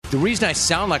The reason I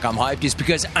sound like I'm hyped is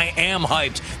because I am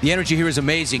hyped. The energy here is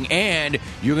amazing, and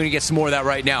you're going to get some more of that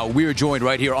right now. We are joined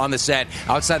right here on the set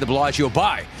outside the Bellagio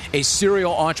by a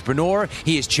serial entrepreneur.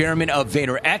 He is chairman of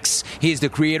VaynerX. He is the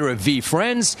creator of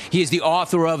VeeFriends. He is the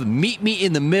author of Meet Me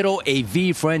in the Middle, a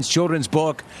VeeFriends children's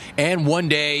book. And one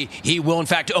day, he will, in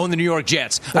fact, own the New York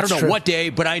Jets. I don't know what day,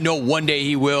 but I know one day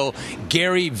he will.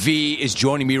 Gary Vee is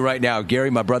joining me right now. Gary,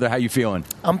 my brother, how you feeling?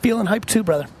 I'm feeling hyped too,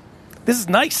 brother. This is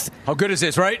nice. How good is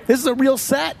this, right? This is a real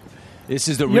set. This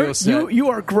is the real set. You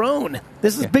are grown.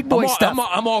 This is big boy stuff.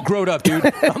 I'm all grown up, dude.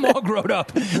 I'm all grown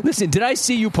up. Listen, did I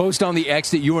see you post on the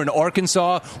X that you were in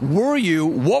Arkansas?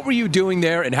 What were you doing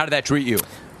there, and how did that treat you?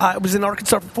 I was in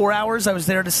Arkansas for 4 hours. I was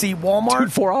there to see Walmart.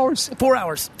 Dude, 4 hours? 4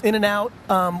 hours. In and out.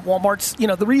 Walmart's,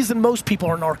 the reason most people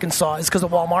are in Arkansas is because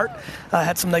of Walmart.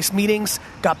 Had some nice meetings,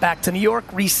 got back to New York,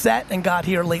 reset, and got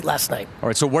here late last night. All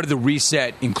right, so what did the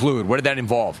reset include? What did that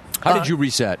involve? How did you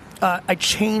reset? I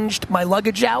changed my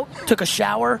luggage out, took a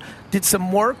shower, did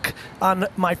some work on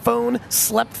my phone,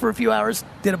 slept for a few hours,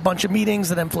 did a bunch of meetings,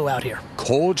 and then flew out here.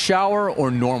 Cold shower or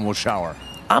normal shower?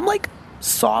 I'm like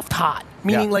soft hot,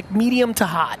 meaning like medium to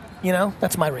hot.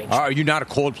 That's my range. Are you not a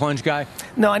cold plunge guy?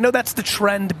 No, I know that's the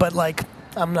trend, but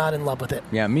I'm not in love with it.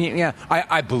 Yeah,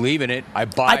 I believe in it. I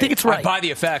think it's right. I buy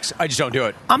the effects. I just don't do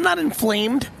it. I'm not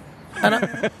inflamed.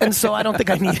 And so I don't think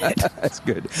I need it. That's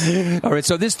good. All right,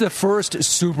 so this is the first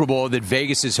Super Bowl that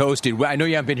Vegas has hosted. I know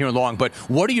you haven't been here long, but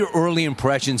what are your early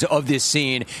impressions of this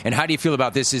scene, and how do you feel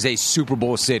about this as a Super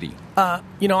Bowl city?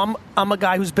 I'm a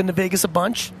guy who's been to Vegas a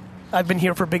bunch. I've been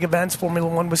here for big events. Formula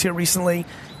One was here recently.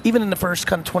 Even in the first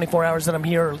kind of 24 hours that I'm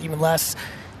here, or even less,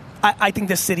 I think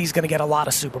this city's going to get a lot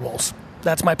of Super Bowls.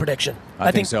 That's my prediction.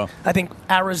 I think so. I think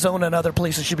Arizona and other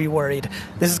places should be worried.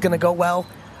 This is going to go well.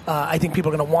 I think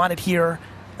people are going to want it here.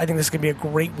 I think this is going to be a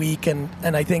great week, and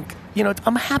I think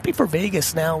I'm happy for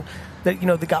Vegas now that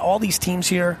they got all these teams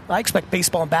here. I expect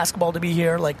baseball and basketball to be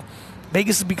here.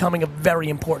 Vegas is becoming a very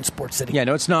important sports city. Yeah,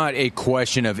 no, it's not a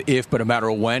question of if, but a matter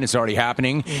of when. It's already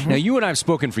happening. Mm-hmm. Now, you and I have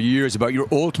spoken for years about your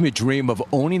ultimate dream of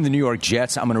owning the New York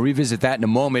Jets. I'm going to revisit that in a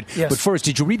moment. Yes. But first,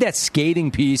 did you read that scathing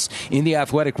piece in The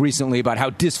Athletic recently about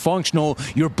how dysfunctional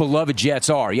your beloved Jets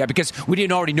are? Yeah, because we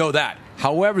didn't already know that.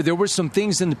 However, there were some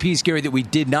things in the piece, Gary, that we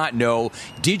did not know.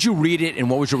 Did you read it, and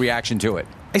what was your reaction to it?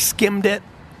 I skimmed it.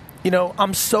 I'm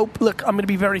going to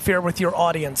be very fair with your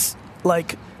audience.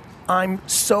 I'm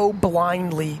so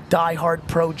blindly diehard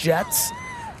pro Jets.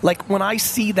 When I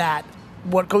see that,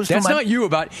 what goes through That's not you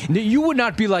you would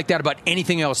not be like that about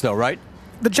anything else, though, right?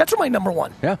 The Jets are my number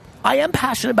one. Yeah. I am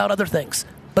passionate about other things,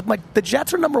 but the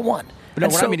Jets are number one.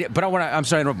 I'm sorry, but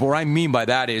what I mean by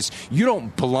that is you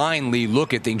don't blindly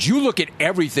look at things. You look at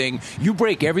everything. You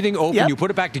break everything open. You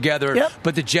put it back together.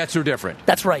 But the Jets are different.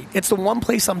 That's right. It's the one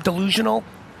place I'm delusional.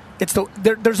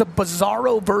 There's a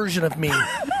bizarro version of me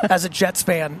as a Jets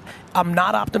fan. I'm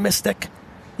not optimistic,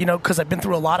 because I've been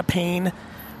through a lot of pain.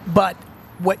 But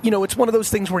it's one of those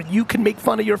things where you can make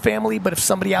fun of your family, but if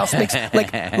somebody else makes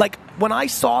like when I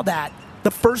saw that, the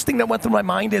first thing that went through my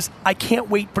mind is I can't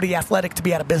wait for The Athletic to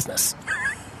be out of business,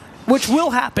 which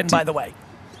will happen, by the way.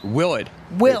 Will it?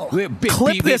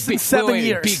 Clip this in 7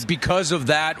 years. Because of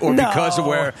that, or because of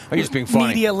where? Are you just being funny?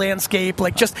 Media landscape,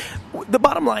 the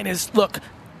bottom line is, look.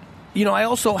 I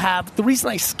also have, the reason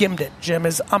I skimmed it, Jim,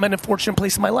 is I'm in a fortunate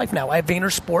place in my life now. I have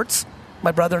Vayner Sports.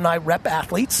 My brother and I rep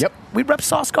athletes. Yep. We rep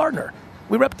Sauce Gardner.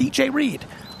 We rep DJ Reed.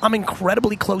 I'm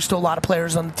incredibly close to a lot of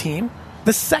players on the team.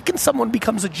 The second someone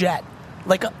becomes a Jet,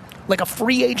 like a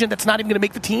free agent that's not even going to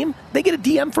make the team, they get a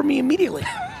DM from me immediately.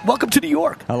 Welcome to New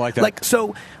York. I like that.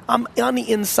 So I'm on the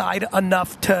inside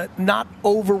enough to not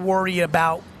over worry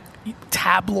about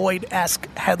tabloid-esque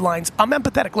headlines. I'm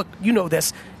empathetic. Look, you know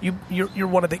this. You're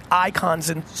one of the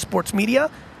icons in sports media.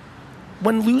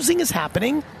 When losing is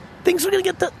happening, things are going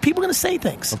to people are going to say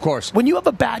things. Of course. When you have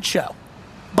a bad show,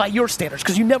 by your standards,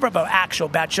 because you never have an actual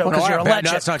bad show because you're a legend.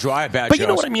 No, that's not true. I have bad shows. But you shows.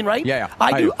 know what I mean, right? Yeah.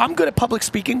 I'm good at public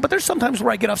speaking, but there's sometimes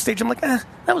where I get off stage, I'm like, that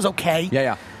was okay.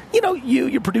 Yeah.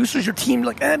 Your producers, your team,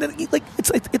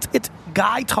 it's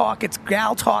guy talk, it's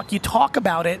gal talk. You talk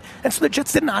about it, and so the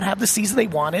Jets did not have the season they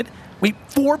wanted.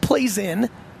 4 plays in,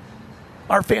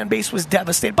 our fan base was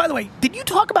devastated. By the way, did you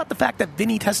talk about the fact that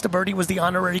Vinny Testaverde was the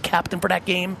honorary captain for that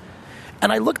game?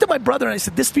 And I looked at my brother and I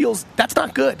said, that's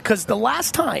not good, because the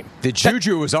last time... The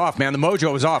juju was off, man. The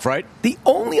mojo was off, right? The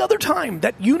only other time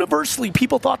that universally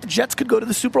people thought the Jets could go to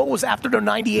the Super Bowl was after their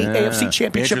 98 AFC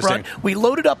Championship run. We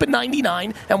loaded up in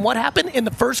 99, and what happened in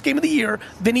the first game of the year?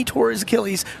 Vinny tore his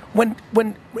Achilles.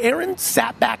 When Aaron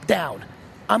sat back down,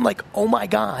 I'm like, oh my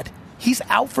God, he's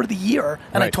out for the year.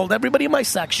 And I told everybody in my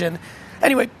section.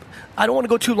 Anyway, I don't want to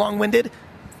go too long-winded.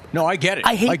 No, I get it.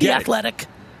 I hate The Athletic.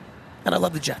 and I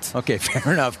love the Jets. Okay,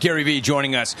 fair enough. Gary Vee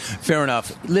joining us. Fair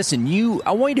enough. Listen,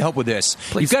 I want you to help with this.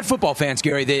 Please. You've got football fans,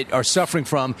 Gary, that are suffering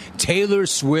from Taylor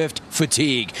Swift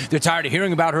fatigue. They're tired of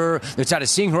hearing about her. They're tired of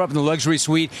seeing her up in the luxury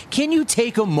suite. Can you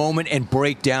take a moment and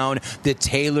break down the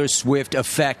Taylor Swift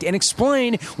effect and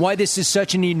explain why this is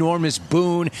such an enormous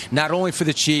boon, not only for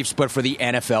the Chiefs, but for the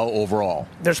NFL overall?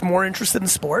 There's more interest in the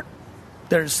sport.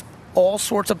 There's all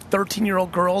sorts of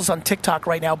 13-year-old girls on TikTok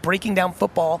right now breaking down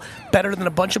football better than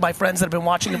a bunch of my friends that have been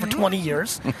watching it for 20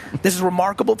 years. This is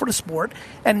remarkable for the sport.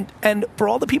 And for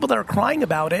all the people that are crying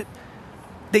about it,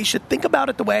 they should think about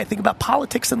it the way I think about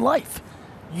politics and life.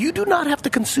 You do not have to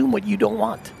consume what you don't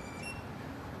want.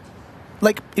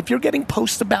 Like, if you're getting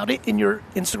posts about it in your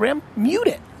Instagram, mute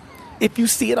it. If you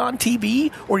see it on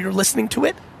TV or you're listening to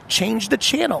it, change the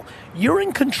channel. You're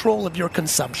in control of your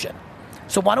consumption.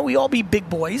 So why don't we all be big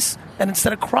boys, and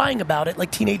instead of crying about it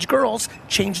like teenage girls,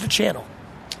 change the channel.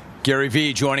 Gary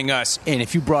Vee joining us. And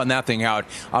if you brought that thing out,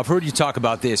 I've heard you talk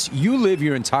about this. You live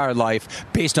your entire life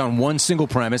based on one single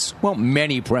premise, well,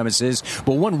 many premises,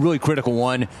 but one really critical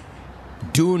one: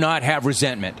 do not have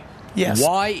resentment. Yes.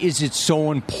 Why is it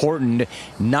so important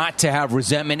not to have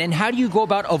resentment, and how do you go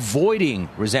about avoiding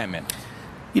resentment?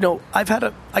 You know, I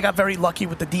got very lucky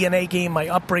with the DNA game, my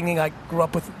upbringing. I grew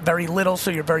up with very little,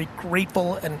 so you're very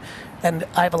grateful, and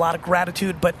I have a lot of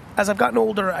gratitude. But as I've gotten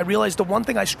older, I realized the one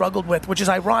thing I struggled with, which is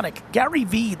ironic, Gary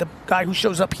Vee, the guy who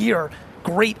shows up here,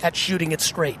 great at shooting it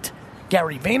straight.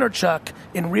 Gary Vaynerchuk,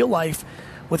 in real life,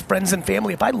 with friends and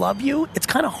family, if I love you, it's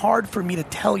kind of hard for me to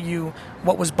tell you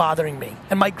what was bothering me.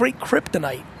 And my great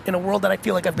kryptonite, in a world that I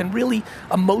feel like I've been really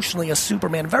emotionally a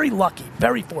Superman, very lucky,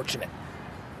 very fortunate,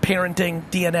 parenting,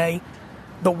 DNA,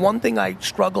 the one thing I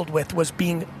struggled with was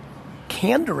being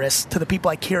candorous to the people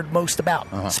I cared most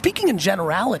about. Speaking in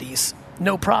generalities,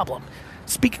 no problem.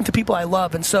 Speaking to people I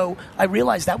love. And so I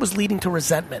realized that was leading to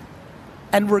resentment.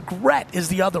 And regret is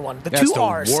the other one. That's two the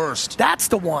R's. Worst. That's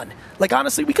the one. Like,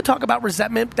 honestly, we could talk about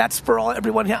resentment. That's for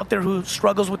everyone out there who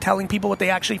struggles with telling people what they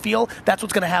actually feel. That's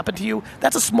what's going to happen to you.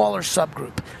 That's a smaller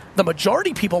subgroup. The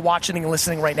majority of people watching and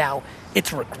listening right now,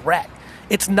 it's regret.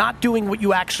 It's not doing what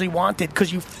you actually wanted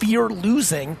because you fear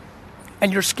losing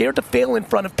and you're scared to fail in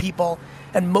front of people.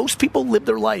 And most people live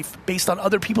their life based on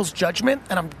other people's judgment,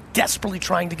 and I'm desperately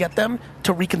trying to get them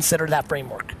to reconsider that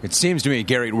framework. It seems to me,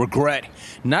 Gary, regret,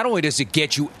 not only does it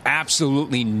get you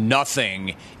absolutely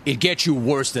nothing, it gets you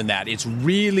worse than that. It's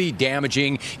really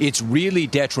damaging, it's really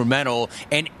detrimental,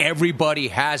 and everybody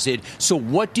has it. So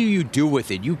what do you do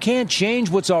with it? You can't change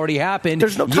what's already happened.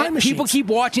 There's no time machine. People keep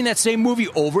watching that same movie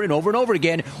over and over and over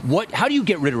again. How do you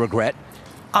get rid of regret?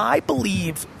 I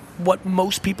believe what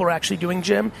most people are actually doing,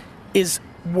 Jim, is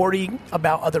worrying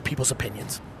about other people's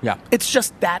opinions. Yeah. It's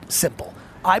just that simple.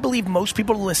 I believe most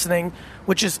people are listening,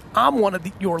 which is, I'm one of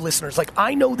your listeners. Like,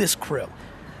 I know this crew.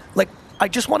 Like, I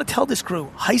just want to tell this crew,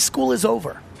 high school is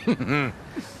over.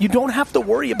 You don't have to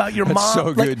worry about your mom. That's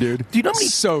so good, dude. Do you know how many,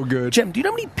 so good. Jim, do you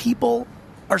know how many people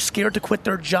are scared to quit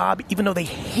their job even though they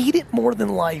hate it more than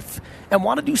life and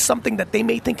want to do something that they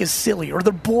may think is silly or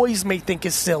their boys may think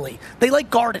is silly? They like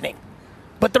gardening,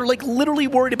 but they're like literally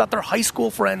worried about their high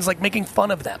school friends like making fun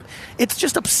of them. It's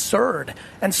just absurd.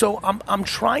 And so I'm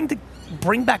trying to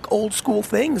bring back old school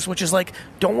things, which is like,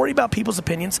 don't worry about people's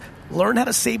opinions. Learn how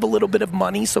to save a little bit of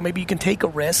money so maybe you can take a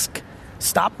risk.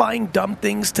 Stop buying dumb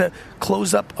things to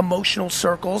close up emotional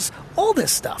circles. All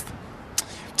this stuff.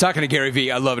 Talking to Gary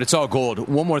Vee, I love it. It's all gold.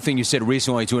 One more thing you said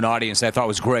recently to an audience that I thought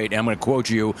was great, and I'm going to quote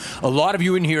you. A lot of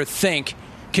you in here think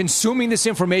consuming this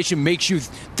information makes you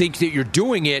think that you're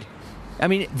doing it. I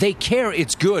mean, they care,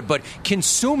 it's good, but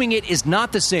consuming it is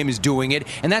not the same as doing it,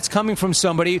 and that's coming from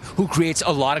somebody who creates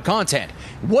a lot of content.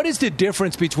 What is the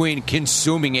difference between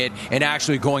consuming it and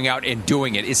actually going out and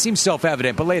doing it? It seems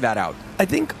self-evident, but lay that out. I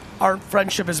think our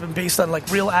friendship has been based on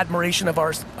like real admiration of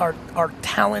our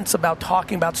talents about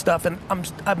talking about stuff, and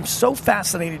I'm so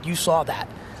fascinated you saw that.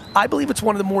 I believe it's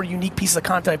one of the more unique pieces of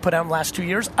content I put out in the last 2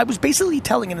 years. I was basically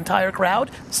telling an entire crowd,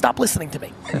 stop listening to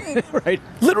me. Right.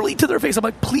 Literally to their face. I'm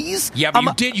like, please. Yeah,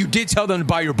 but you did tell them to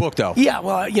buy your book, though. Yeah,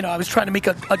 well, you know, I was trying to make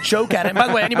a joke at it. And by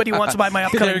the way, anybody who wants to buy my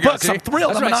upcoming books, I'm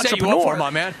thrilled. That's I'm an what I set you up entrepreneur. for, my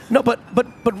man. No,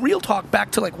 but real talk,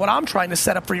 back to like what I'm trying to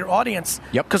set up for your audience,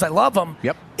 Yep. because I love them,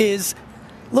 Yep. is,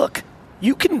 look,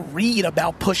 you can read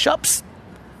about push-ups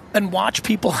and watch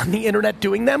people on the internet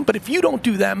doing them, but if you don't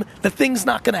do them, the thing's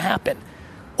not going to happen.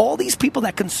 All these people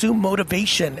that consume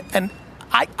motivation, and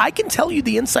I can tell you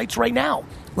the insights right now.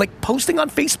 Like posting on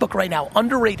Facebook right now,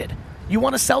 underrated. You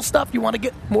want to sell stuff? You want to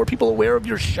get more people aware of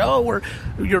your show or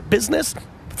your business?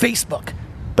 Facebook.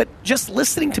 But just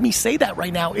listening to me say that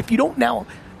right now, if you don't now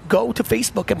go to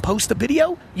Facebook and post a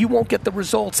video, you won't get the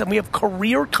results. And we have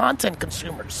career content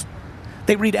consumers.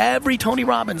 They read every Tony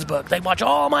Robbins book. They watch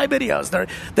all my videos.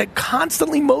 They're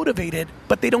constantly motivated,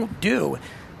 but they don't do.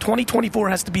 2024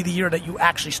 has to be the year that you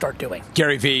actually start doing.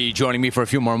 Gary Vee joining me for a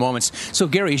few more moments. So,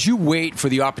 Gary, as you wait for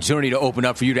the opportunity to open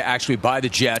up for you to actually buy the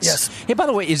Jets, yes. Hey, by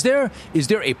the way, is there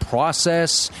a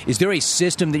process? Is there a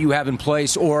system that you have in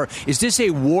place? Or is this a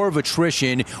war of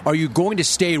attrition? Are you going to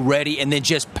stay ready and then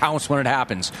just pounce when it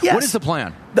happens? Yes. What is the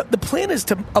plan? The plan is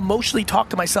to emotionally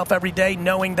talk to myself every day,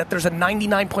 knowing that there's a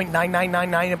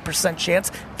 99.9999%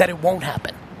 chance that it won't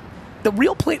happen. The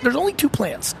real plan, there's only two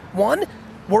plans. One,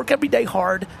 work every day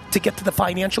hard to get to the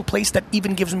financial place that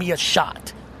even gives me a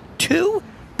shot. Two,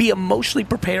 be emotionally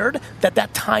prepared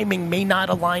that timing may not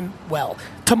align well.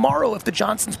 Tomorrow, if the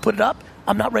Johnsons put it up,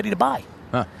 I'm not ready to buy.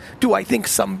 Huh. Do I think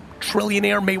some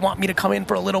trillionaire may want me to come in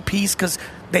for a little piece because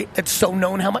it's so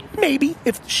known how much? Maybe,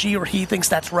 if she or he thinks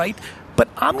that's right. But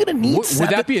I'm going to need Would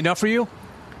that be enough for you?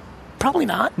 Probably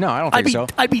not. No, I don't think so.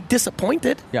 I'd be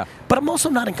disappointed. Yeah. But I'm also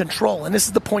not in control. And this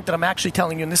is the point that I'm actually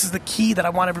telling you, and this is the key that I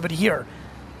want everybody to hear.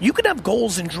 You can have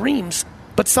goals and dreams,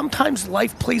 but sometimes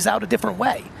life plays out a different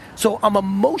way. So I'm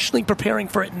emotionally preparing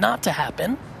for it not to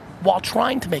happen while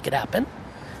trying to make it happen.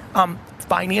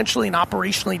 Financially and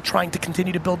operationally trying to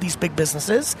continue to build these big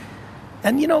businesses.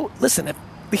 And, listen,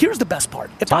 here's the best part.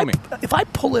 If I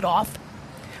pull it off,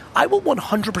 I will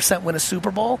 100% win a Super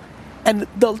Bowl. And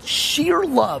the sheer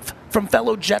love from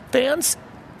fellow Jet fans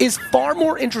is far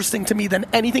more interesting to me than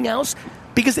anything else,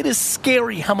 because it is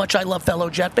scary how much I love fellow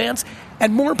Jet fans,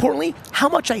 and more importantly, how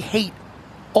much I hate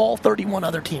all 31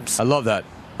 other teams. I love that.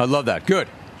 Good.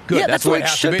 Yeah, that's the way it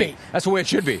should be. That's the way it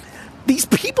should be. These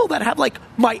people that have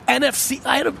my NFC,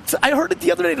 I heard it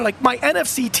the other day. They're like, my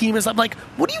NFC team is. I'm like,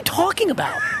 what are you talking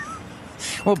about?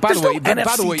 Well, by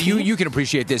the way, team. you can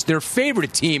appreciate this. Their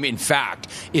favorite team, in fact,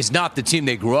 is not the team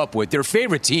they grew up with. Their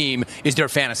favorite team is their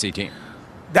fantasy team.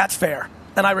 That's fair.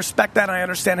 And I respect that, and I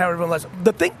understand how everyone lives.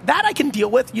 The thing that I can deal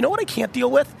with, you know what I can't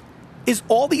deal with, is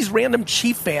all these random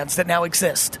Chief fans that now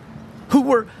exist, who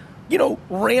were,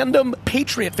 random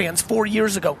Patriot fans 4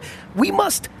 years ago. We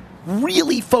must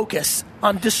really focus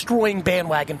on destroying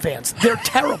bandwagon fans. They're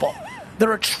terrible.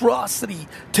 They're atrocity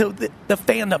to the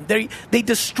fandom. They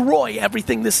destroy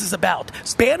everything this is about.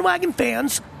 Bandwagon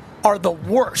fans are the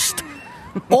worst.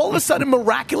 All of a sudden,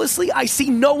 miraculously, I see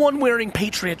no one wearing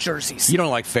Patriot jerseys. You don't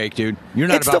like fake, dude. You're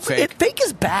not about fake. Fake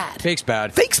is bad. Fake's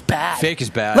bad. Fake's bad. Fake is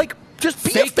bad. Like, just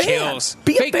be fake a fan. Kills.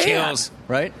 Be fake a fan. kills,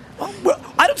 right? Well,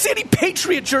 I don't see any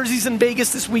Patriot jerseys in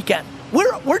Vegas this weekend.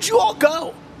 Where'd you all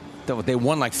go? They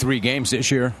won like 3 games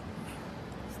this year.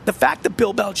 The fact that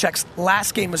Bill Belichick's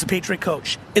last game as a Patriot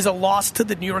coach is a loss to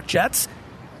the New York Jets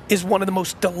is one of the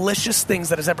most delicious things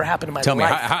that has ever happened in my life. Tell me,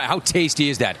 how tasty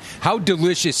is that? How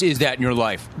delicious is that in your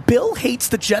life? Bill hates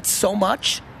the Jets so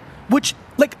much,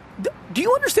 do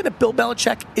you understand that Bill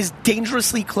Belichick is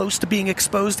dangerously close to being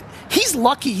exposed? He's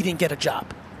lucky he didn't get a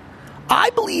job.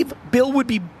 I believe Bill would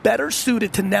be better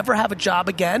suited to never have a job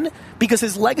again because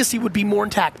his legacy would be more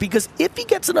intact. Because if he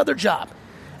gets another job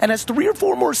and has 3 or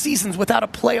 4 more seasons without a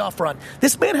playoff run,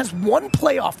 this man has 1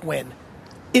 playoff win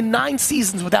in 9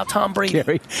 seasons without Tom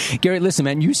Brady. Gary, listen,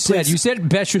 man, you said it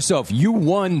best yourself. You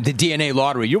won the DNA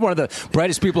lottery. You're one of the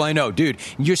brightest people I know. Dude,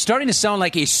 you're starting to sound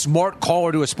like a smart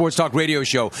caller to a sports talk radio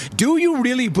show. Do you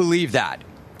really believe that?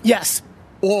 Yes.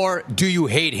 Or do you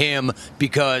hate him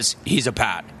because he's a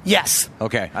Pat? Yes.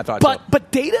 Okay, I thought so.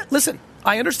 But data, listen,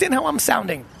 I understand how I'm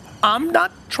sounding. I'm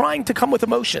not trying to come with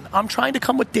emotion. I'm trying to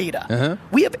come with data. Uh-huh.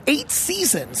 We have 8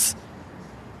 seasons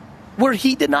where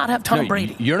he did not have Tom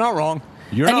Brady. You're not wrong.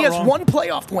 He has 1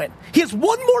 playoff win. He has 1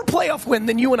 more playoff win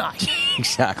than you and I.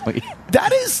 Exactly.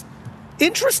 That is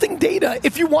interesting data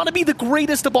if you want to be the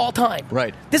greatest of all time.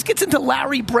 Right. This gets into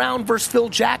Larry Brown versus Phil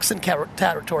Jackson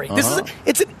territory. Uh-huh.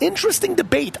 It's an interesting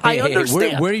debate. I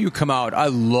understand. Where do you come out? I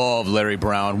love Larry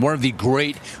Brown, one of the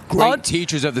great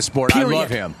teachers of the sport. Period. I love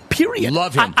him. Period.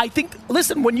 Love him. I think,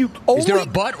 listen, when you only... Is there a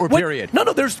but or period?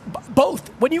 No, there's both.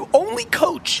 When you only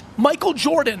coach Michael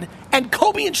Jordan and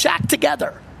Kobe and Shaq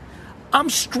together, I'm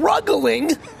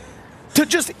struggling to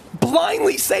just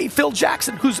blindly say Phil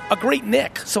Jackson, who's a great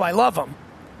Knick, so I love him.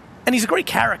 And he's a great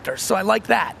character, so I like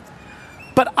that.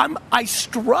 But I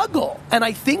struggle, and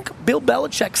I think Bill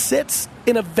Belichick sits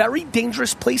in a very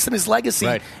dangerous place in his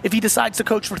legacy if he decides to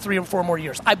coach for 3 or 4 more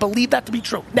years. I believe that to be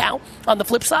true. Now, on the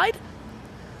flip side,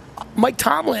 Mike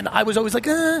Tomlin, I was always like,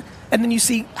 and then you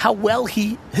see how well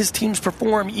his teams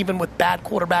perform, even with bad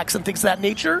quarterbacks and things of that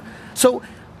nature. So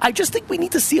I just think we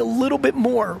need to see a little bit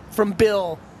more from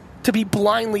Bill to be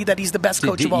blindly that he's the best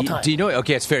coach of all time. Do you know?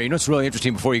 Okay, it's fair. You know what's really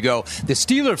interesting before you go? The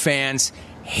Steeler fans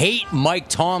hate Mike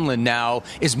Tomlin now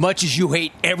as much as you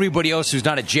hate everybody else who's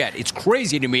not a Jet. It's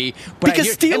crazy to me. But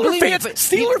because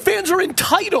Steeler fans are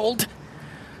entitled.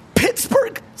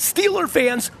 Pittsburgh Steeler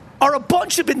fans are a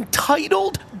bunch of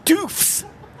entitled doofs.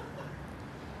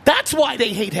 That's why they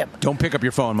hate him. Don't pick up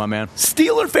your phone, my man.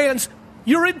 Steeler fans,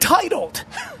 you're entitled.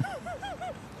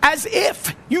 As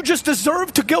if you just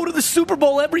deserve to go to the Super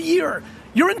Bowl every year.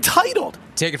 You're entitled.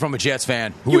 Take it from a Jets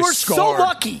fan who you is are scarred. so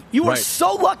lucky. You Right. are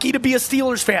so lucky to be a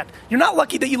Steelers fan. You're not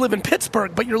lucky that you live in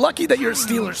Pittsburgh, but you're lucky that you're a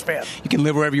Steelers fan. You can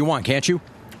live wherever you want, can't you?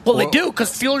 Well, they do,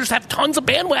 because Steelers have tons of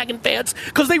bandwagon fans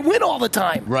because they win all the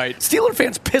time. Right. Steeler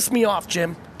fans piss me off,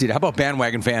 Jim. Dude, how about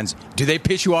bandwagon fans? Do they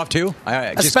piss you off too?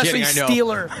 Just Especially kidding, I know.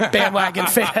 Steeler bandwagon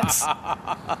fans.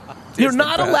 You're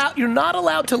not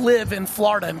allowed to live in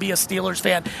Florida and be a Steelers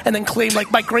fan and then claim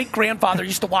like my great grandfather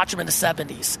used to watch them in the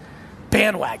 70s.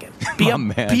 Bandwagon. Be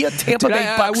a Tampa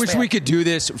Bay Bucks I wish fan. we could do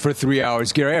this for 3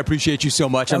 hours, Gary. I appreciate you so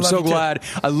much. I'm love so you too. glad.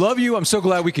 I love you. I'm so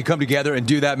glad we could come together and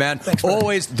do that, man. Thanks, brother.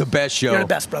 Always the best show. You're the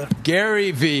best, brother.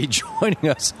 Gary V joining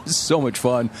us. So much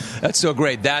fun. That's so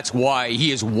great. That's why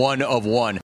he is one of one.